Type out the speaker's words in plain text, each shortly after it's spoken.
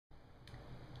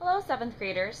Hello, 7th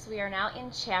graders. We are now in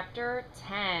chapter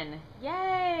 10.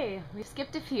 Yay! We've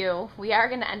skipped a few. We are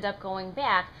going to end up going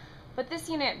back, but this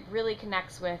unit really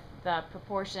connects with the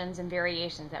proportions and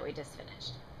variations that we just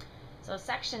finished. So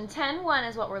section 10.1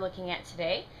 is what we're looking at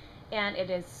today, and it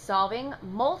is solving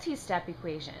multi-step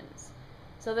equations.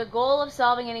 So the goal of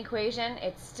solving an equation,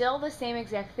 it's still the same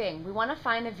exact thing. We want to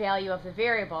find the value of the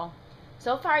variable.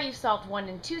 So far you've solved 1-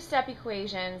 and 2-step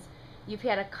equations. You've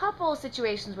had a couple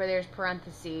situations where there's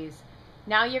parentheses.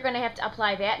 Now you're going to have to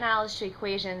apply that knowledge to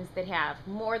equations that have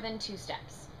more than 2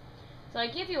 steps. So I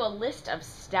give you a list of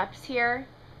steps here.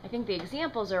 I think the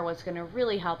examples are what's going to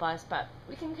really help us, but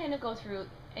we can kind of go through,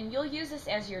 and you'll use this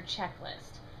as your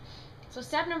checklist. So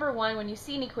step number 1, when you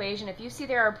see an equation, if you see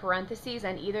there are parentheses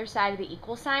on either side of the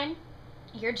equal sign,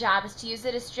 your job is to use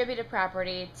the distributive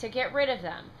property to get rid of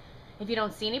them. If you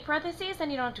don't see any parentheses, then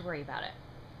you don't have to worry about it.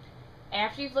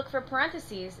 After you've looked for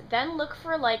parentheses, then look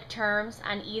for like terms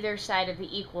on either side of the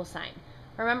equal sign.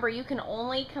 Remember, you can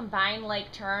only combine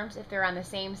like terms if they're on the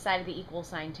same side of the equal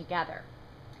sign together.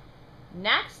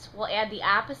 Next, we'll add the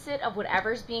opposite of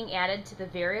whatever's being added to the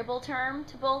variable term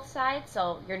to both sides.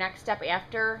 So your next step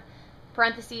after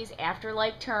parentheses, after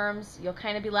like terms, you'll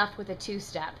kind of be left with a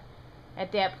 2-step.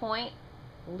 At that point,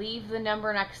 leave the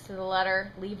number next to the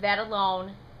letter, leave that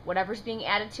alone. Whatever's being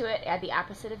added to it, add the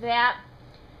opposite of that.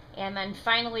 And then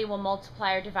finally we'll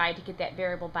multiply or divide to get that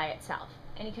variable by itself.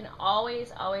 And you can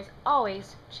always, always,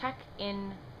 always check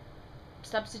in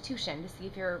substitution to see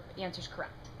if your answer is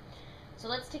correct. So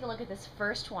let's take a look at this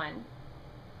first one.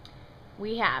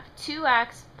 We have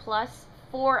 2x plus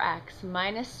 4x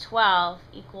minus 12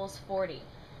 equals 40.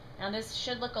 Now this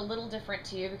should look a little different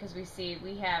to you because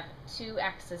we have 2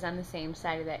 x's on the same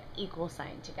side of that equal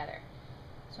sign together.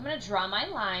 So I'm going to draw my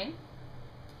line.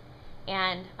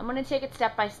 And I'm going to take it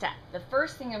step by step. The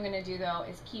first thing I'm going to do, though,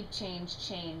 is keep change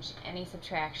any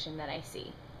subtraction that I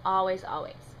see. Always,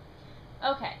 always.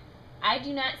 Okay, I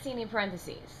do not see any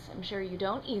parentheses. I'm sure you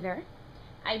don't either.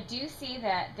 I do see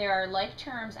that there are like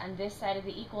terms on this side of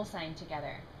the equal sign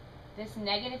together. This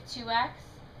negative 2x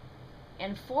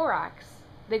and 4x,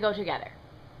 they go together.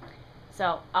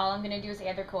 So all I'm going to do is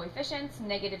add their coefficients.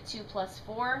 Negative 2 plus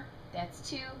 4, that's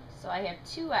 2. So I have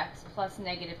 2x plus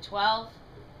negative 12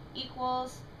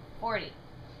 equals 40.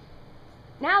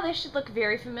 Now this should look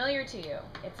very familiar to you.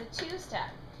 It's a 2-step.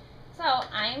 So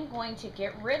I'm going to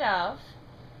get rid of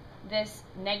this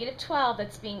negative 12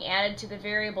 that's being added to the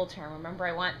variable term. Remember,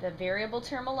 I want the variable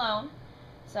term alone.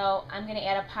 So I'm going to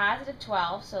add a positive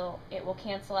 12, so it will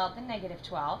cancel out the negative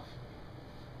 12.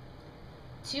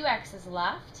 2x is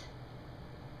left.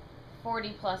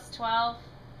 40 plus 12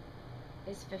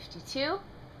 is 52.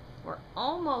 We're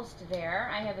almost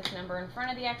there. I have this number in front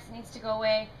of the x that needs to go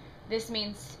away. This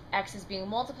means x is being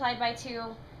multiplied by 2,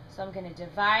 so I'm going to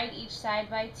divide each side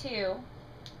by 2.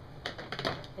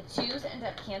 The 2's end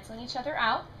up canceling each other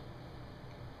out.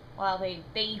 Well, they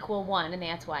equal 1, and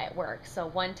that's why it works. So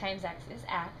 1 times x is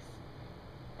x.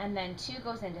 And then 2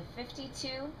 goes into 52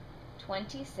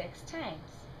 26 times.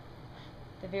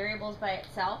 The variable is by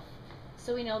itself,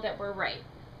 so we know that we're right.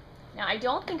 Now, I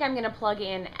don't think I'm going to plug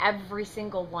in every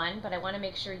single one, but I want to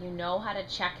make sure you know how to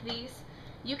check these.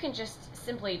 You can just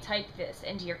simply type this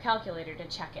into your calculator to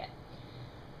check it.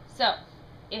 So,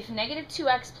 if negative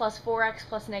 2x plus 4x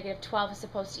plus negative 12 is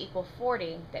supposed to equal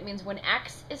 40, that means when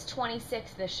x is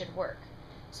 26, this should work.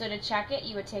 So to check it,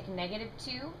 you would take negative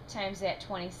 2 times that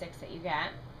 26 that you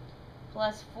got,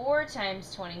 plus 4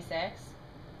 times 26,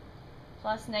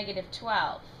 plus negative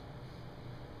 12.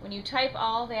 When you type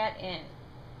all that in,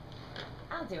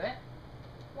 I'll do it.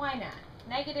 Why not?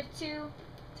 Negative 2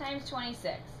 times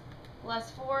 26 plus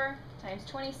 4 times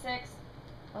 26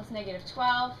 plus negative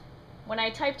 12. When I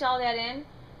typed all that in,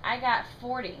 I got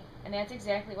 40, and that's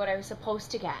exactly what I was supposed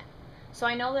to get. So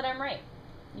I know that I'm right.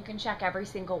 You can check every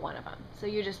single one of them. So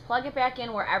you just plug it back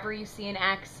in wherever you see an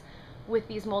x. With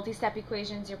these multi-step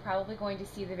equations, you're probably going to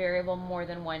see the variable more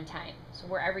than one time. So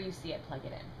wherever you see it, plug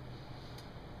it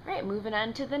in. All right, moving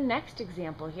on to the next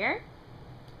example here.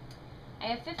 I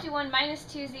have 51 minus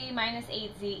 2z minus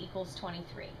 8z equals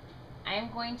 23. I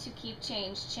am going to keep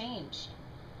change.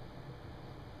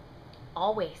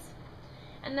 Always.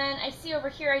 And then I see over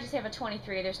here I just have a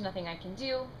 23. There's nothing I can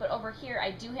do. But over here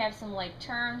I do have some like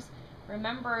terms.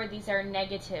 Remember, these are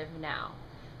negative now.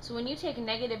 So when you take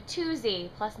negative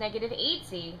 2z plus negative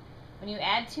 8z, when you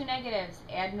add two negatives,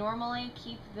 add normally,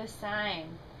 keep the sign.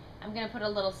 I'm going to put a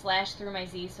little slash through my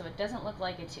z so it doesn't look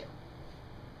like a 2.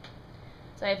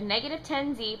 So I have negative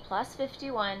 10z plus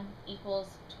 51 equals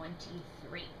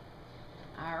 23.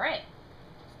 All right,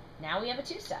 now we have a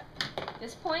 2-step. At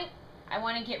this point, I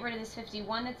want to get rid of this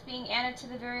 51 that's being added to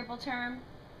the variable term.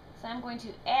 So I'm going to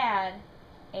add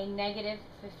a negative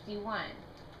 51.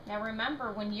 Now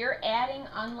remember, when you're adding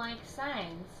unlike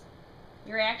signs,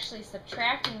 you're actually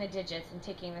subtracting the digits and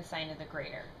taking the sign of the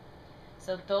greater.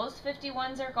 So those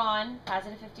 51s are gone.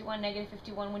 Positive 51, negative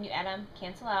 51, when you add them,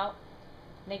 cancel out.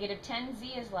 Negative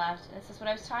 10z is left, and this is what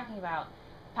I was talking about.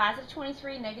 Positive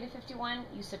 23, negative 51,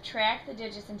 you subtract the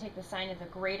digits and take the sign of the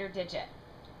greater digit.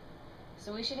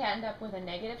 So we should end up with a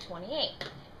negative 28.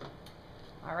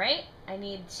 Alright, I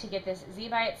need to get this z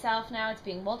by itself now. It's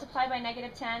being multiplied by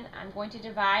negative 10. I'm going to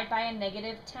divide by a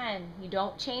negative 10. You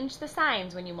don't change the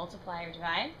signs when you multiply or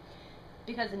divide,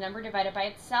 because the number divided by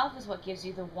itself is what gives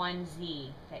you the 1z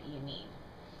that you need.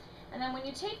 And then when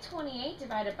you take 28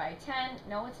 divided by 10,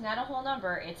 no, it's not a whole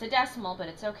number. It's a decimal, but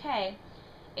it's okay.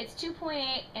 It's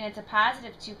 2.8, and it's a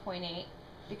positive 2.8,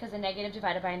 because a negative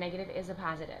divided by a negative is a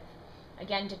positive.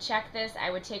 Again, to check this, I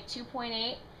would take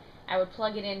 2.8, I would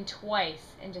plug it in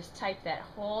twice, and just type that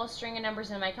whole string of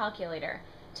numbers in my calculator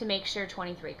to make sure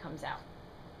 23 comes out.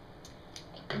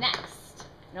 Next,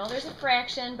 I know there's a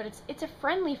fraction, but it's a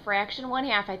friendly fraction.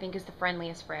 1/2, I think, is the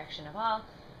friendliest fraction of all.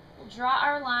 We'll draw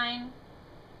our line,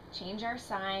 change our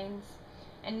signs,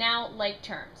 and now like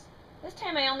terms. This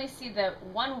time I only see the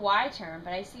 1y term,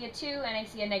 but I see a 2 and I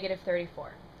see a negative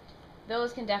 34.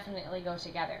 Those can definitely go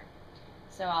together.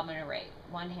 So I'm going to write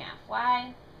 1/2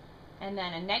 y, and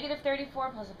then a negative 34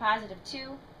 plus a positive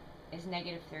 2 is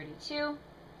negative 32,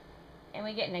 and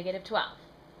we get negative 12.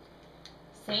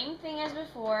 Same thing as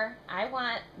before, I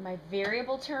want my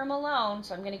variable term alone,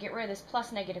 so I'm going to get rid of this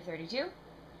plus negative 32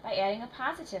 by adding a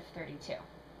positive 32.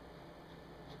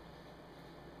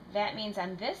 That means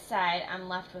on this side, I'm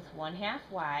left with 1/2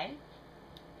 y.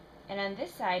 And on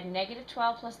this side, negative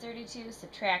 12 plus 32,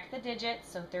 subtract the digits,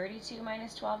 so 32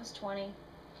 minus 12 is 20.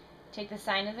 Take the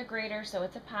sign of the greater, so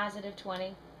it's a positive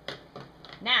 20.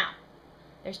 Now,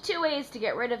 there's two ways to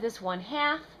get rid of this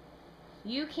 1/2.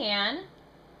 You can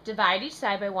divide each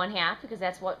side by 1/2, because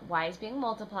that's what y is being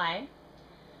multiplied.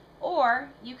 Or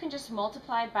you can just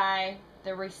multiply by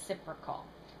the reciprocal.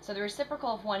 So the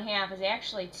reciprocal of 1/2 is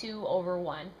actually 2 over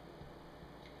 1.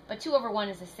 But 2 over 1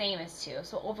 is the same as 2.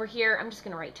 So over here, I'm just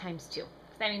going to write times 2,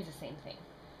 because that means the same thing.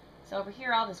 So over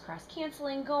here, all this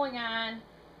cross-canceling going on.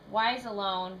 Y's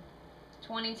alone.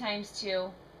 20 times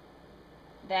 2,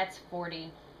 that's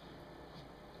 40.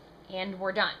 And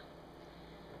we're done.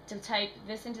 To type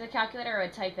this into the calculator, I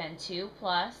would type in 2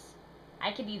 plus, I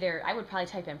would probably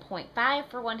type in 0.5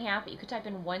 for 1/2, but you could type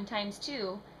in 1 times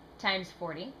 2 times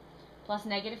 40, plus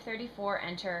negative 34,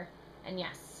 enter, and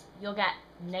yes, you'll get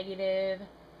negative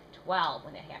 12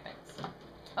 when that happens.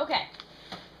 Okay.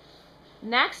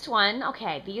 Next one,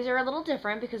 okay, these are a little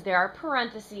different because there are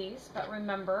parentheses, but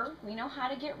remember, we know how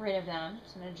to get rid of them.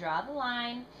 So I'm going to draw the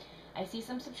line. I see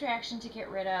some subtraction to get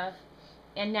rid of.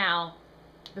 And now,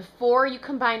 before you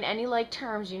combine any like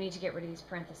terms, you need to get rid of these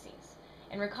parentheses.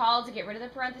 And recall, to get rid of the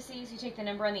parentheses, you take the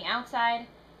number on the outside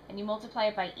and you multiply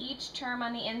it by each term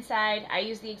on the inside. I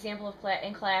use the example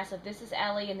in class of this is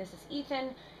Ellie and this is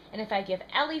Ethan. And if I give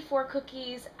Ellie 4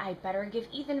 cookies, I better give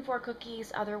Ethan 4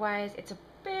 cookies, otherwise it's a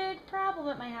big problem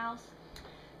at my house.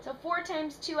 So 4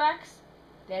 times 2x,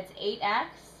 that's 8x.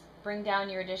 Bring down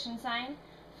your addition sign.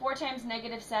 4 times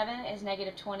negative 7 is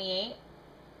negative 28.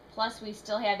 Plus we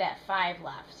still have that 5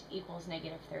 left, equals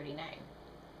negative 39.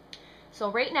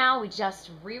 So right now we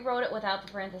just rewrote it without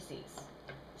the parentheses.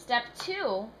 Step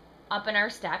 2, up in our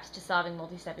steps to solving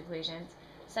multi-step equations,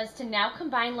 says to now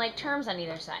combine like terms on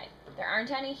either side. There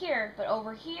aren't any here, but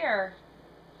over here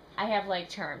I have like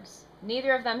terms.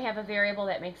 Neither of them have a variable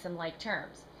that makes them like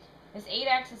terms. This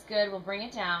 8x is good, we'll bring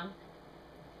it down.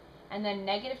 And then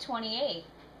negative 28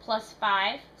 plus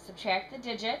 5, subtract the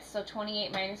digits, so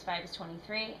 28 minus 5 is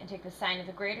 23, and take the sign of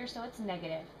the greater, so it's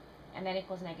negative. And that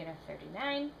equals negative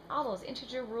 39. All those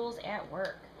integer rules at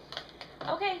work.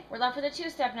 Okay, we're left with a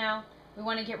 2-step now. We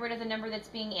want to get rid of the number that's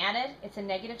being added. It's a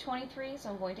negative 23, so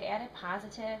I'm going to add a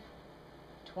positive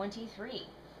 23.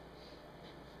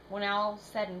 When all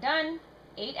said and done,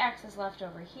 8x is left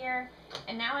over here,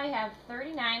 and now I have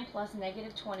 39 plus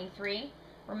negative 23.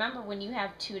 Remember, when you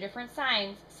have two different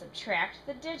signs, subtract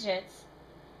the digits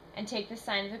and take the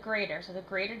sign of the greater. So the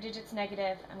greater digit's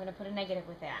negative, I'm going to put a negative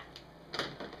with that.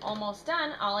 Almost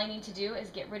done. All I need to do is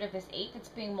get rid of this 8 that's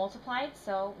being multiplied,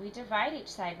 so we divide each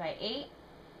side by 8,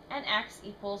 and x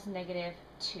equals negative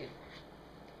 2.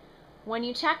 When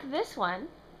you check this one,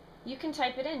 you can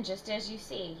type it in just as you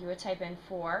see. You would type in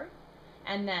 4,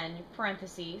 and then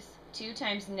parentheses, 2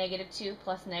 times negative 2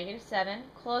 plus negative 7,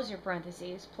 close your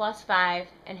parentheses, plus 5,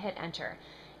 and hit enter.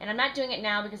 And I'm not doing it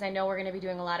now because I know we're going to be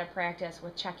doing a lot of practice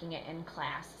with checking it in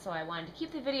class, so I wanted to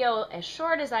keep the video as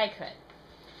short as I could.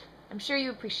 I'm sure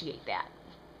you appreciate that.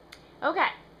 Okay,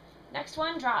 next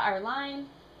one, draw our line.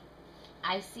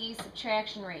 I see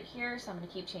subtraction right here, so I'm going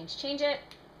to keep change it.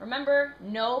 Remember,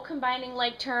 no combining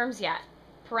like terms yet.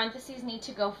 Parentheses need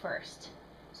to go first.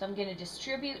 So I'm going to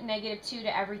distribute -2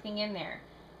 to everything in there.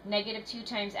 -2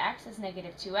 times x is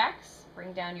 -2x.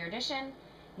 Bring down your addition.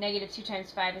 -2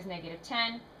 times 5 is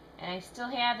 -10. And I still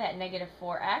have that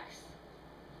 -4x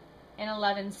and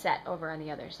 11 set over on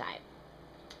the other side.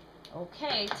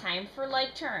 Okay, time for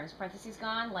like terms. Parentheses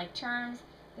gone, like terms.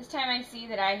 This time I see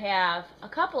that I have a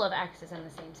couple of x's on the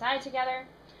same side together.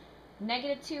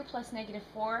 -2 plus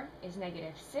 -4 is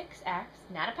 -6x,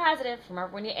 not a positive.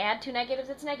 Remember, when you add two negatives,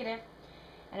 it's negative.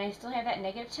 And I still have that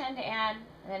 -10 to add,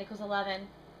 and that equals 11.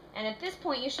 And at this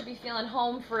point, you should be feeling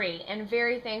home free and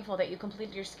very thankful that you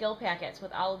completed your skill packets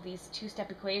with all of these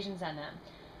two-step equations on them.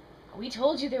 We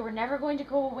told you they were never going to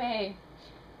go away.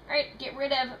 All right, get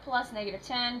rid of plus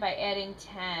 -10 by adding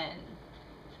 10.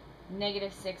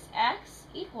 -6x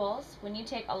equals, when you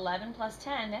take 11 plus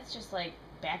 10, that's just like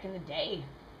back in the day.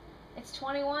 It's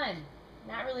 21.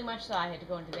 Not really much thought I had to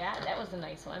go into that. That was a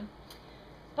nice one.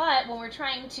 But when we're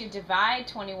trying to divide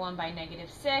 21 by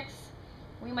 -6,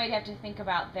 we might have to think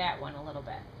about that one a little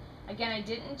bit. Again, I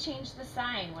didn't change the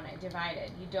sign when I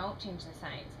divided. You don't change the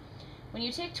signs. When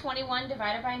you take 21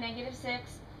 divided by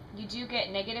 -6, you do get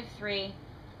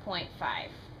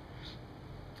 -3.5.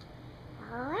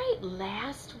 Alright,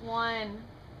 last one.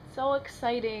 So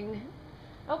exciting.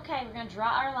 Okay, we're going to draw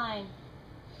our line.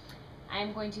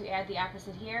 I'm going to add the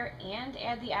opposite here and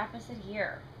add the opposite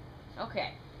here.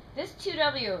 Okay, this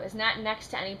 2w is not next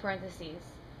to any parentheses,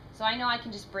 so I know I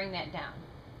can just bring that down.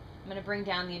 I'm going to bring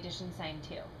down the addition sign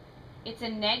too. It's a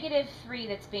 -3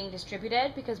 that's being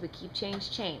distributed because we keep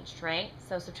changed, right?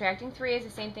 So subtracting 3 is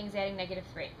the same thing as adding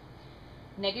 -3.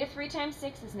 -3 times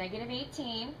 6 is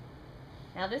 -18.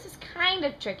 Now this is kind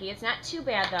of tricky. It's not too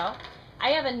bad though.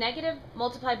 I have a negative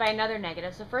multiplied by another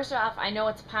negative. So first off, I know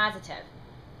it's positive.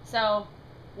 So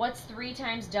what's 3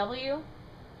 times w?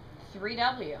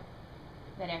 3w.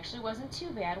 That actually wasn't too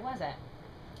bad, was it?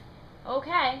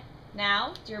 Okay,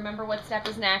 now do you remember what step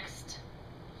is next?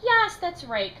 Yes, that's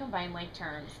right, combine like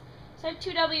terms. So I have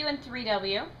 2w and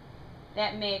 3w.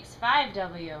 That makes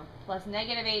 5w plus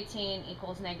 -18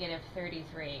 equals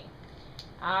 -33.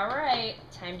 Alright,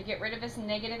 time to get rid of this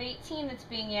 -18 that's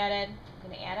being added. I'm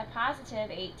going to add a positive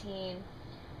 18.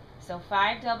 So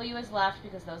 5w is left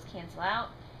because those cancel out.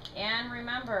 And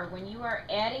remember, when you are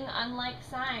adding unlike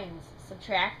signs,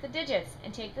 subtract the digits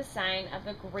and take the sign of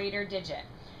the greater digit.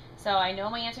 So I know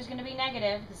my answer is going to be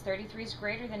negative because 33 is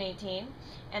greater than 18.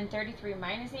 And 33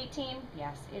 minus 18,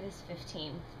 yes, it is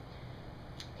 15.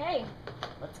 Okay,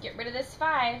 let's get rid of this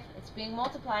 5. It's being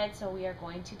multiplied, so we are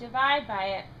going to divide by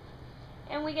it.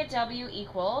 And we get w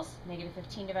equals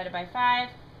 -15 divided by 5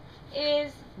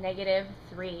 is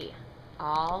 -3.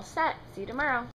 All set. See you tomorrow.